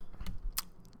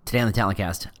Today on the Talent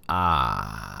Cast,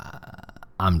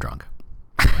 I'm drunk.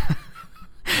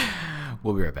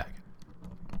 We'll be right back.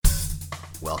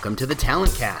 Welcome to the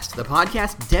Talent Cast, the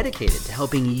podcast dedicated to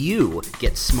helping you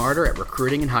get smarter at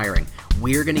recruiting and hiring.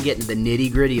 We're going to get into the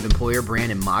nitty-gritty of employer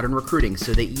brand and modern recruiting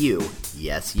so that you,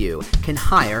 yes you, can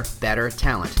hire better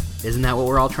talent. Isn't that what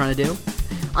we're all trying to do?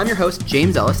 I'm your host,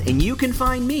 James Ellis, and you can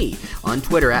find me on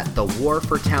Twitter at The War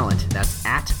for Talent. That's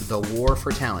at The War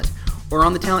for Talent. Or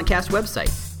on the Talent Cast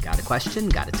website. Got a question?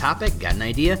 Got a topic? Got an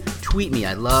idea? Tweet me.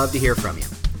 I'd love to hear from you.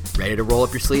 Ready to roll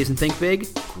up your sleeves and think big?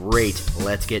 Great.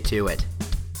 Let's get to it.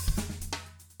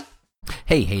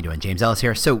 Hey, how you doing? James Ellis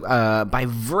here. So by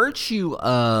virtue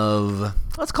of,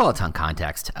 let's call it some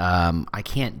context, I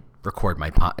can't record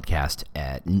my podcast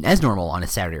as normal on a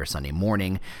Saturday or Sunday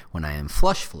morning when I am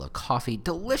flush full of coffee,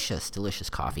 delicious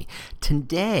coffee.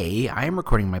 Today, I am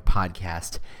recording my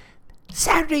podcast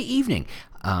Saturday evening.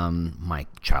 My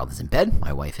child is in bed,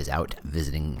 my wife is out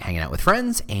hanging out with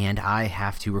friends, and I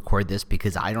have to record this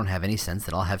because I don't have any sense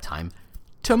that I'll have time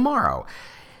tomorrow.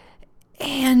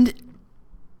 And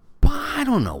I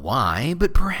don't know why,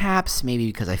 but perhaps maybe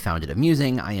because I found it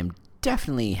amusing, I am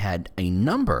definitely had a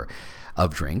number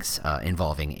of drinks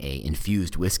involving a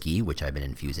infused whiskey, which I've been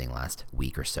infusing last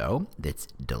week or so. That's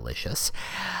delicious.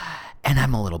 And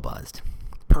I'm a little buzzed.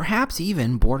 Perhaps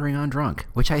even bordering on drunk,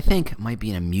 which I think might be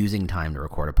an amusing time to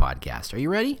record a podcast. Are you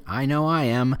ready? I know I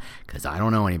am, because I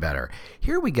don't know any better.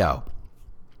 Here we go.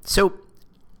 So,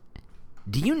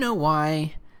 do you know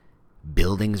why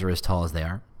buildings are as tall as they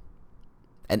are?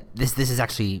 And this is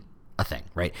actually a thing,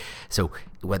 right? So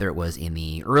whether it was in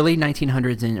the early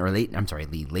 1900s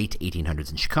the late 1800s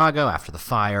in Chicago after the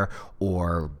fire,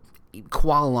 or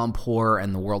Kuala Lumpur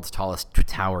and the world's tallest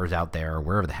towers out there, or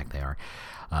wherever the heck they are,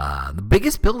 the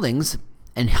biggest buildings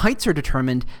and heights are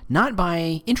determined not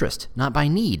by interest, not by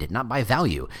need, not by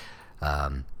value.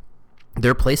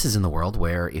 There are places in the world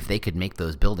where if they could make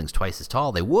those buildings twice as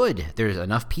tall, they would. There's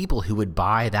enough people who would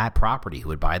buy that property, who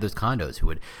would buy those condos, who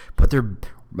would put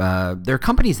their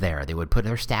companies there. They would put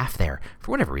their staff there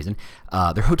for whatever reason,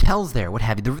 their hotels there, what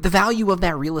have you. The value of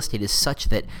that real estate is such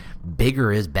that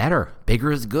bigger is better,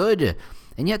 bigger is good.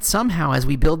 And yet somehow as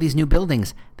we build these new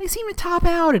buildings, they seem to top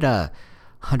out at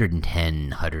 110,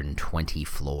 120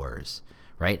 floors.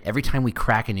 Right? Every time we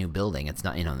crack a new building, it's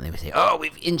not, they would say, oh,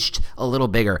 we've inched a little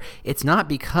bigger. It's not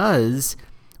because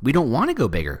we don't want to go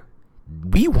bigger.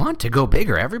 We want to go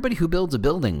bigger. Everybody who builds a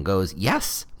building goes,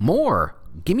 yes, more.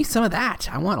 Give me some of that.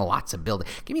 I want lots of building.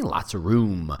 Give me lots of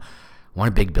room. I want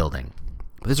a big building.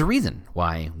 But there's a reason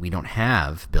why we don't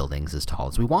have buildings as tall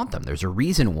as we want them. There's a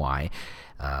reason why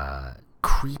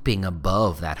creeping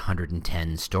above that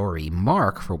 110-story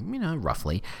mark for,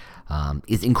 roughly,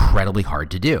 is incredibly hard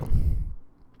to do.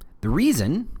 The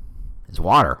reason is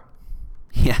water.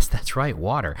 Yes, that's right,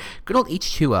 water. Good old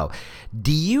H2O.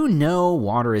 Do you know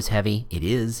water is heavy? It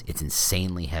is. It's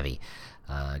insanely heavy.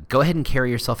 Go ahead and carry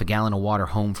yourself a gallon of water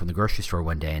home from the grocery store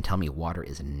one day and tell me water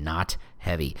is not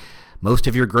heavy. Most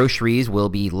of your groceries will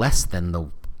be less than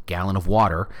the gallon of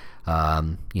water,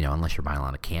 unless you're buying a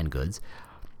lot of canned goods.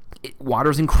 Water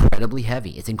is incredibly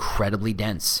heavy. It's incredibly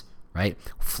dense, right?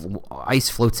 Ice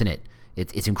floats in it.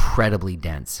 It's incredibly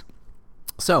dense.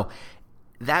 So,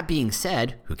 that being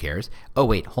said, who cares? Oh,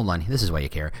 wait, hold on. This is why you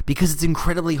care. Because it's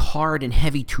incredibly hard and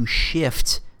heavy to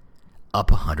shift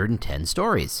up 110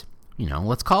 stories.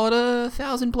 Let's call it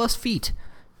 1,000 plus feet,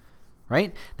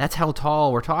 right? That's how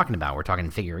tall we're talking about. We're talking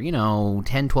figure,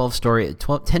 10, 12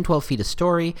 feet a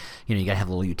story. You got to have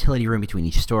a little utility room between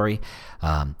each story.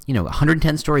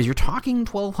 110 stories, you're talking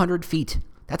 1,200 feet.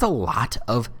 That's a lot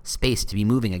of space to be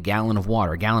moving a gallon of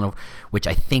water, which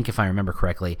I think, if I remember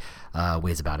correctly,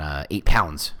 weighs about 8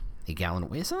 pounds. A gallon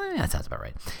weighs, that sounds about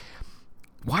right.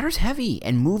 Water's heavy,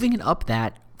 and moving it up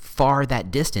that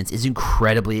distance is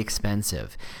incredibly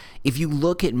expensive. If you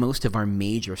look at most of our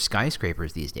major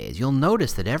skyscrapers these days, you'll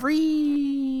notice that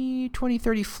every 20,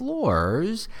 30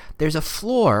 floors, there's a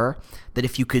floor that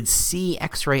if you could see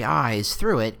X-ray eyes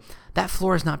through it, that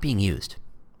floor is not being used.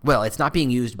 Well, it's not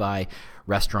being used by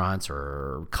restaurants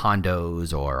or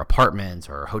condos or apartments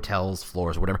or hotels,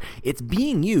 floors, or whatever. It's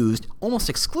being used almost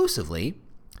exclusively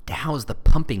to house the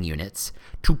pumping units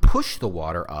to push the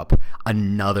water up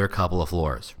another couple of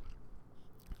floors.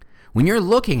 When you're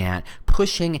looking at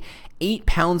pushing 8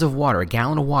 pounds of water, a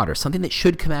gallon of water, something that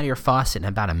should come out of your faucet in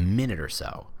about a minute or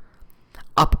so,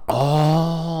 up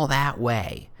all that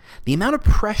way, the amount of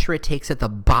pressure it takes at the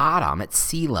bottom, at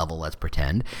sea level, let's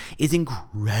pretend, is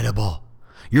incredible.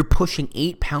 You're pushing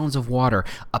 8 pounds of water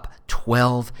up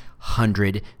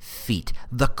 1,200 feet.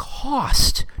 The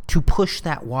cost to push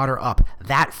that water up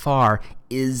that far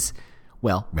is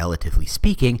Well, relatively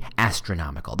speaking,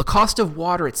 astronomical. The cost of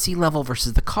water at sea level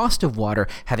versus the cost of water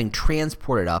having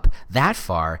transported up that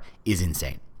far is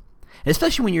insane.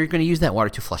 Especially when you're going to use that water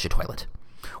to flush a toilet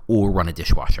or run a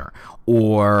dishwasher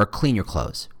or clean your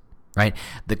clothes, right?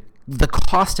 The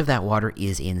cost of that water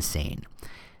is insane.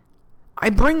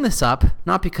 I bring this up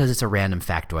not because it's a random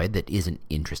factoid that isn't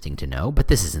interesting to know, but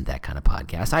this isn't that kind of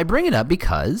podcast. I bring it up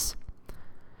because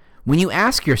when you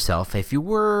ask yourself, if you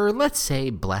were, let's say,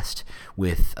 blessed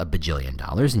with $1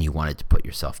 bajillion and you wanted to build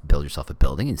yourself a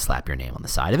building and slap your name on the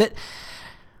side of it,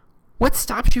 what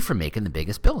stops you from making the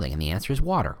biggest building? And the answer is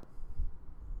water.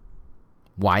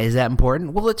 Why is that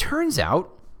important? Well, it turns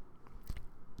out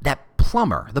that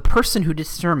plumber, the person who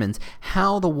determines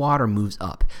how the water moves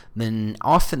up,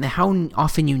 how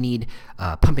often you need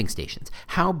pumping stations,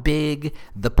 how big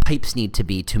the pipes need to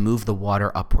be to move the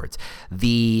water upwards,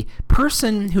 the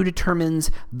person who determines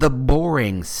the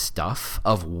boring stuff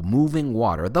of moving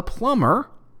water, the plumber,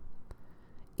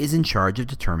 is in charge of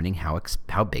determining how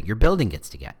big your building gets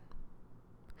to get.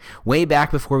 Way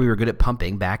back before we were good at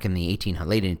pumping, back in the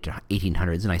late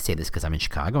 1800s, and I say this because I'm in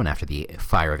Chicago, and after the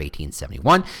fire of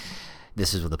 1871,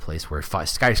 this is the place where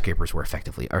skyscrapers were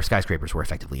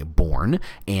effectively born,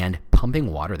 and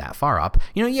pumping water that far up,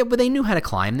 but they knew how to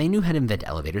climb, they knew how to invent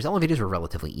elevators. Elevators were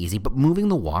relatively easy, but moving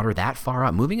the water that far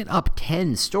up, moving it up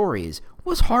 10 stories,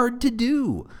 was hard to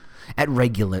do at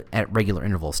regular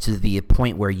intervals, to the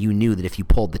point where you knew that if you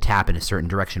pulled the tap in a certain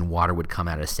direction, water would come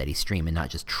out at a steady stream and not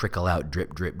just trickle out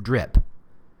drip, drip, drip.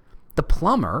 The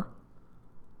plumber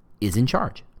is in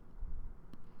charge.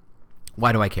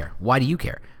 Why do I care? Why do you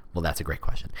care? Well, that's a great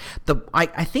question.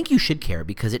 I think you should care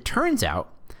because it turns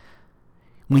out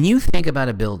when you think about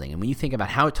a building and when you think about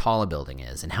how tall a building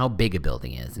is and how big a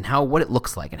building is and what it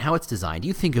looks like and how it's designed,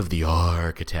 you think of the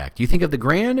architect. You think of the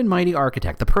grand and mighty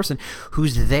architect, the person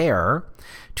who's there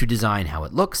to design how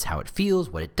it looks, how it feels,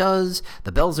 what it does,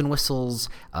 the bells and whistles,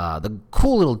 the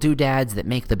cool little doodads that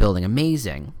make the building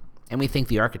amazing. And we think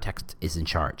the architect is in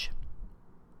charge.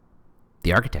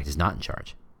 The architect is not in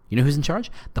charge. You know who's in charge?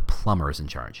 The plumber is in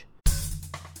charge.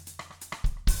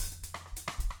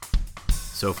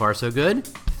 So far, so good?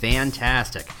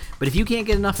 Fantastic. But if you can't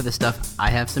get enough of this stuff,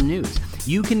 I have some news.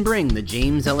 You can bring the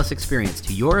James Ellis experience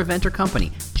to your event or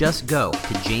company. Just go to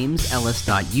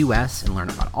jamesellis.us and learn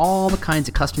about all the kinds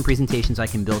of custom presentations I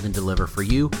can build and deliver for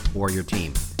you or your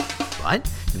team. But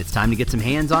if it's time to get some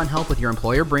hands-on help with your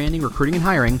employer branding, recruiting, and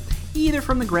hiring, either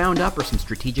from the ground up or some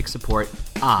strategic support,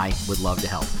 I would love to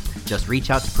help. Just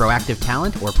reach out to Proactive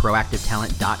Talent or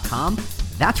proactivetalent.com.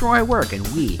 That's where I work, and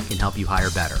we can help you hire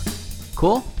better.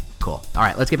 Cool? Cool. All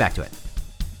right, let's get back to it.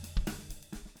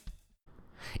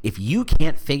 If you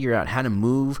can't figure out how to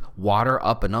move water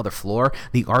up another floor,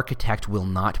 the architect will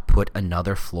not put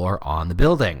another floor on the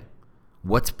building.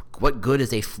 What good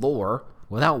is a floor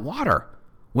without water?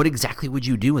 What exactly would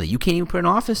you do with it? You can't even put an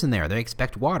office in there. They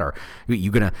expect water.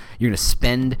 You're gonna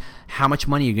spend how much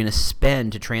money you're gonna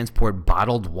spend to transport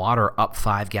bottled water up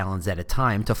 5 gallons at a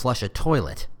time to flush a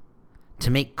toilet,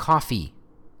 to make coffee.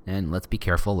 And let's be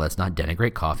careful. Let's not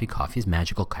denigrate coffee. Coffee is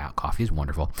magical. Coffee is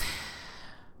wonderful.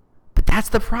 But that's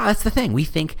the thing. We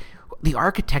think the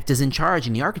architect is in charge,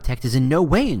 and the architect is in no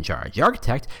way in charge. The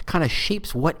architect kind of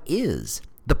shapes what is.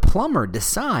 The plumber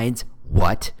decides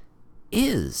what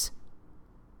is.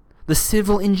 The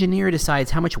civil engineer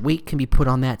decides how much weight can be put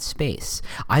on that space.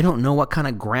 I don't know what kind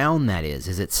of ground that is.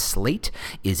 Is it slate?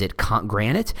 Is it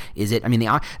granite?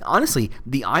 Honestly,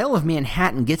 the Isle of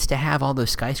Manhattan gets to have all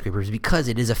those skyscrapers because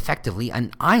it is effectively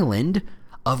an island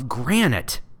of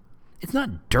granite. It's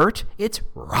not dirt, it's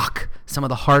rock. Some of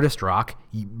the hardest rock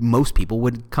most people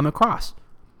would come across.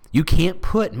 You can't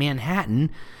put Manhattan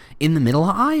in the middle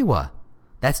of Iowa.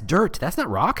 That's dirt. That's not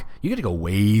rock. You got to go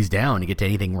ways down to get to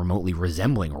anything remotely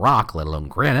resembling rock, let alone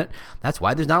granite. That's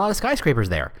why there's not a lot of skyscrapers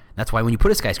there. That's why when you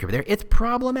put a skyscraper there, it's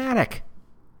problematic.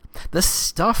 The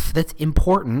stuff that's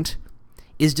important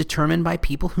is determined by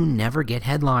people who never get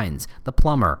headlines. The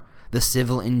plumber, the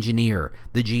civil engineer,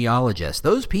 the geologist.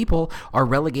 Those people are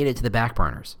relegated to the back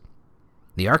burners.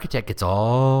 The architect gets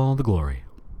all the glory.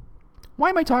 Why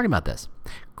am I talking about this?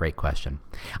 Great question.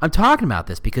 I'm talking about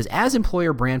this because as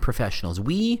employer brand professionals,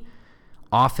 we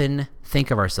often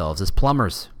think of ourselves as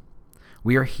plumbers.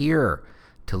 We are here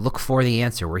to look for the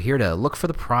answer. We're here to look for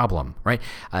the problem, right?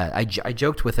 I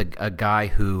joked with a guy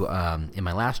who, in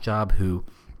my last job, who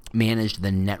managed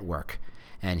the network.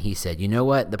 And he said, you know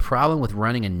what? The problem with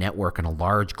running a network in a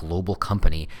large global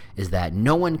company is that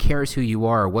no one cares who you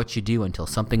are or what you do until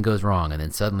something goes wrong, and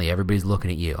then suddenly everybody's looking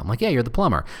at you. I'm like, yeah, you're the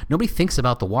plumber. Nobody thinks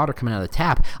about the water coming out of the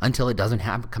tap until it doesn't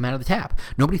come out of the tap.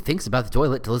 Nobody thinks about the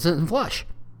toilet till it doesn't flush.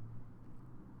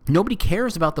 Nobody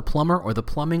cares about the plumber or the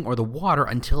plumbing or the water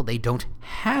until they don't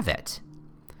have it.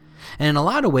 And in a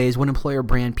lot of ways, what employer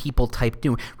brand people type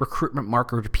do, recruitment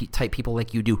marketer type people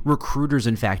like you do, recruiters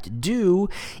in fact do,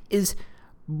 is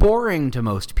boring to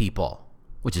most people,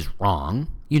 which is wrong.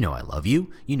 You know I love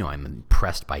you. You know I'm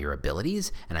impressed by your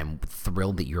abilities, and I'm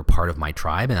thrilled that you're part of my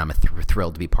tribe, and I'm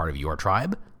thrilled to be part of your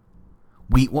tribe.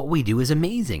 What we do is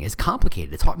amazing. It's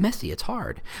complicated. It's hard, messy. It's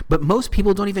hard. But most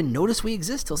people don't even notice we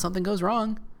exist till something goes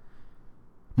wrong.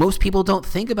 Most people don't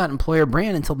think about employer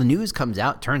brand until the news comes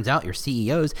out. Turns out your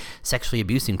CEO's sexually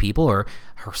abusing people or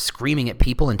screaming at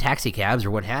people in taxi cabs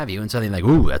or what have you. And suddenly like,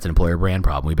 ooh, that's an employer brand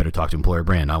problem. We better talk to employer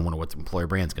brand. I wonder what the employer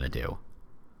brand's going to do.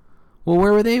 Well,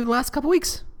 where were they the last couple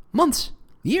weeks? Months?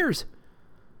 Years?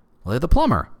 Well, they're the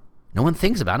plumber. No one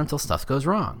thinks about them until stuff goes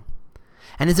wrong.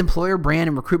 And as employer brand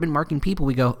and recruitment marketing people,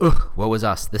 we go, ugh, woe was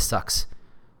us. This sucks.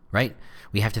 Right?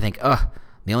 We have to think, ugh.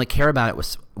 They only care about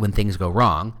it when things go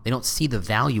wrong. They don't see the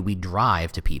value we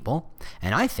drive to people.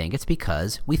 And I think it's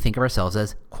because we think of ourselves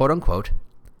as, quote unquote,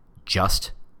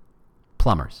 just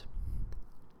plumbers.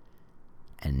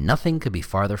 And nothing could be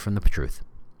farther from the truth.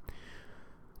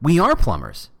 We are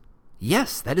plumbers.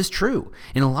 Yes, that is true.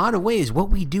 In a lot of ways, what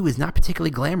we do is not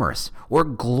particularly glamorous or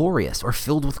glorious or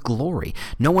filled with glory.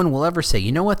 No one will ever say,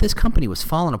 you know what, this company was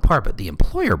falling apart, but the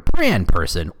employer brand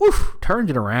person, oof,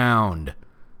 turned it around.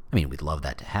 I mean, we'd love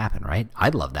that to happen, right?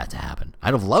 I'd love that to happen.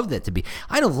 I'd have loved to be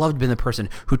the person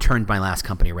who turned my last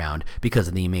company around because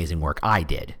of the amazing work I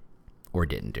did or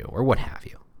didn't do or what have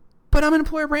you. But I'm an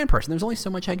employer brand person. There's only so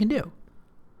much I can do.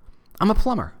 I'm a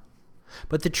plumber.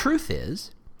 But the truth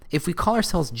is, if we call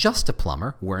ourselves just a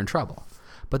plumber, we're in trouble.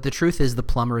 But the truth is the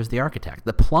plumber is the architect.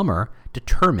 The plumber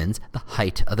determines the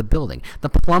height of the building. The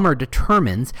plumber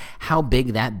determines how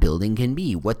big that building can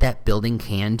be, what that building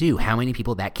can do, how many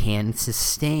people that can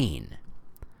sustain.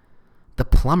 The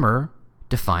plumber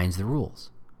defines the rules.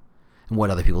 And what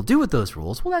other people do with those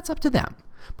rules, well, that's up to them.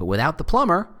 But without the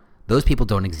plumber, those people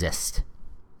don't exist.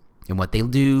 And what they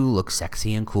do looks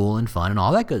sexy and cool and fun and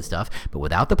all that good stuff. But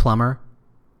without the plumber,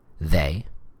 they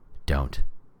don't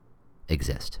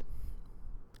exist.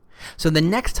 So the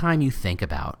next time you think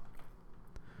about,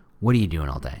 what are you doing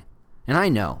all day? And I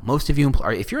know most of you,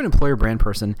 if you're an employer brand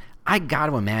person, I got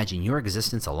to imagine your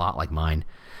existence a lot like mine,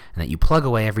 and that you plug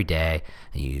away every day,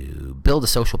 and you build a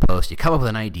social post, you come up with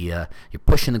an idea, you're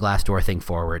pushing the Glassdoor thing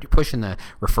forward, you're pushing the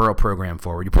referral program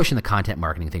forward, you're pushing the content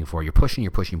marketing thing forward, you're pushing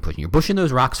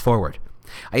those rocks forward.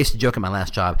 I used to joke at my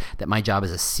last job that my job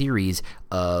is a series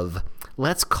of,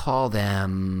 let's call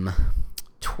them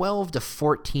 12 to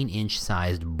 14 inch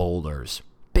sized boulders,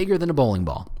 bigger than a bowling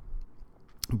ball,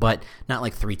 but not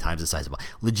like 3 times the size of a ball.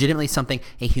 Legitimately something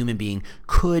a human being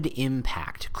could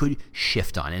impact, could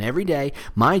shift on. And every day,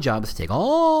 my job is to take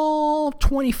all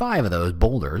 25 of those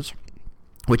boulders,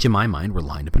 which in my mind were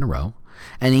lined up in a row,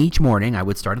 and each morning I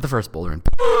would start at the first boulder and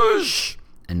push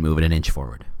and move it an inch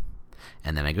forward.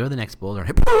 And then I go to the next boulder and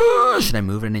I push and I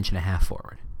move it an inch and a half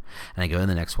forward. And I go to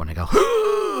the next one and I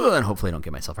go, and hopefully I don't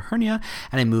give myself a hernia,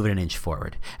 and I move it an inch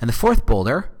forward. And the fourth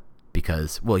boulder,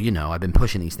 because, well, you know, I've been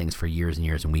pushing these things for years and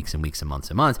years and weeks and weeks and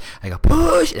months, I go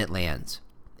push, and it lands.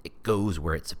 It goes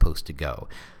where it's supposed to go.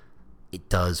 It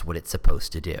does what it's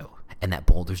supposed to do. And that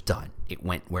boulder's done. It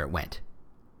went where it went.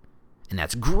 And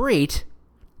that's great,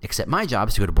 except my job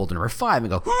is to go to boulder number 5 and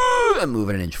go, and move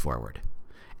it an inch forward.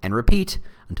 And repeat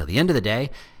until the end of the day.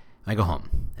 I go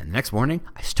home. And the next morning,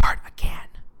 I start again.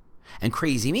 And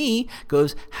crazy me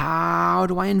goes, how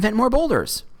do I invent more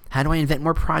boulders? How do I invent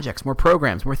more projects, more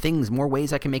programs, more things, more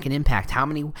ways I can make an impact? How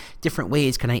many different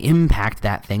ways can I impact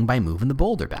that thing by moving the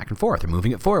boulder back and forth or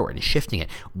moving it forward and shifting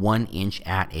it 1 inch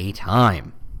at a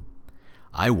time?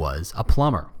 I was a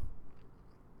plumber.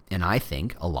 And I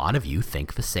think a lot of you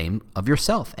think the same of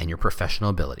yourself and your professional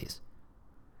abilities.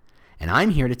 And I'm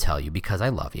here to tell you, because I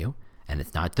love you, and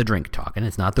it's not the drink talking,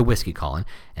 it's not the whiskey calling,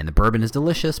 and the bourbon is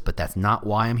delicious, but that's not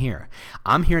why I'm here.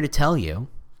 I'm here to tell you,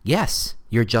 yes,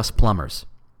 you're just plumbers.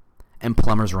 And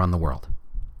plumbers run the world.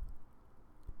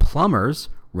 Plumbers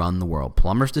run the world.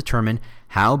 Plumbers determine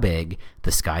how big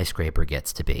the skyscraper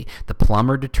gets to be. The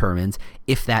plumber determines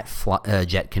if that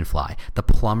jet can fly. The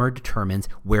plumber determines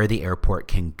where the airport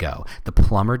can go. The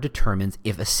plumber determines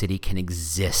if a city can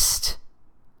exist.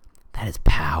 That is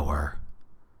power.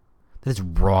 That is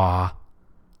raw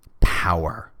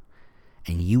power.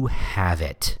 And you have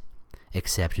it.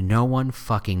 Except no one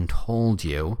fucking told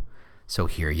you, so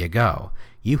here you go.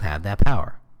 You have that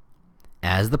power.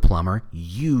 As the plumber,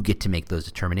 you get to make those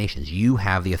determinations. You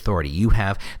have the authority. You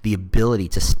have the ability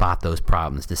to spot those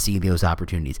problems, to see those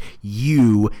opportunities.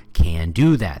 You can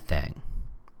do that thing.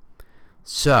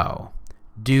 So,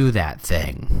 do that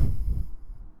thing.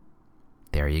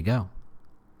 There you go.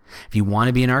 If you want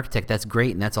to be an architect, that's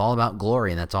great, and that's all about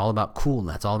glory, and that's all about cool, and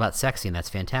that's all about sexy, and that's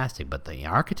fantastic. But the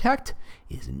architect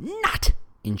is not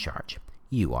in charge.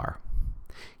 You are.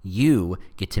 You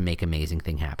get to make amazing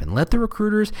things happen. Let the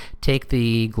recruiters take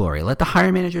the glory. Let the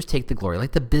hiring managers take the glory.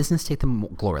 Let the business take the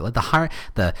glory. Let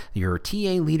your TA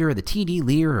leader, the TD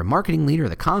leader, or marketing leader, or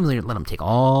the comms leader, let them take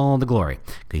all the glory.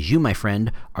 Because you, my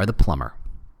friend, are the plumber.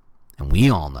 And we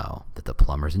all know that the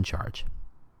plumber's in charge.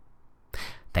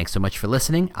 Thanks so much for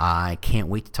listening. I can't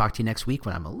wait to talk to you next week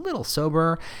when I'm a little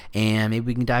sober, and maybe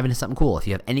we can dive into something cool. If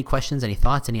you have any questions, any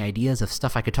thoughts, any ideas of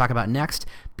stuff I could talk about next,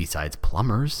 besides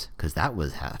plumbers, because that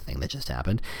was a thing that just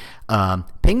happened,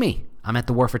 ping me. I'm at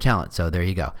the War for Talent, so there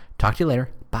you go. Talk to you later.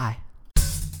 Bye.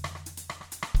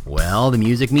 Well, the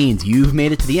music means you've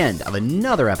made it to the end of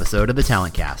another episode of the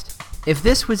Talent Cast. If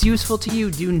this was useful to you,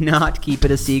 do not keep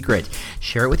it a secret.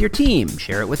 Share it with your team.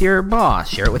 Share it with your boss.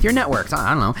 Share it with your networks.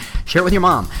 I don't know. Share it with your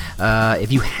mom.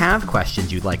 If you have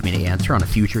questions you'd like me to answer on a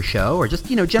future show, or just,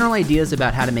 general ideas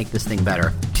about how to make this thing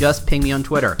better, just ping me on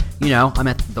Twitter. I'm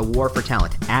at The War for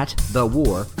Talent, at The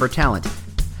War for Talent.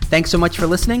 Thanks so much for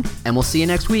listening, and we'll see you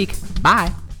next week.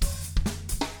 Bye.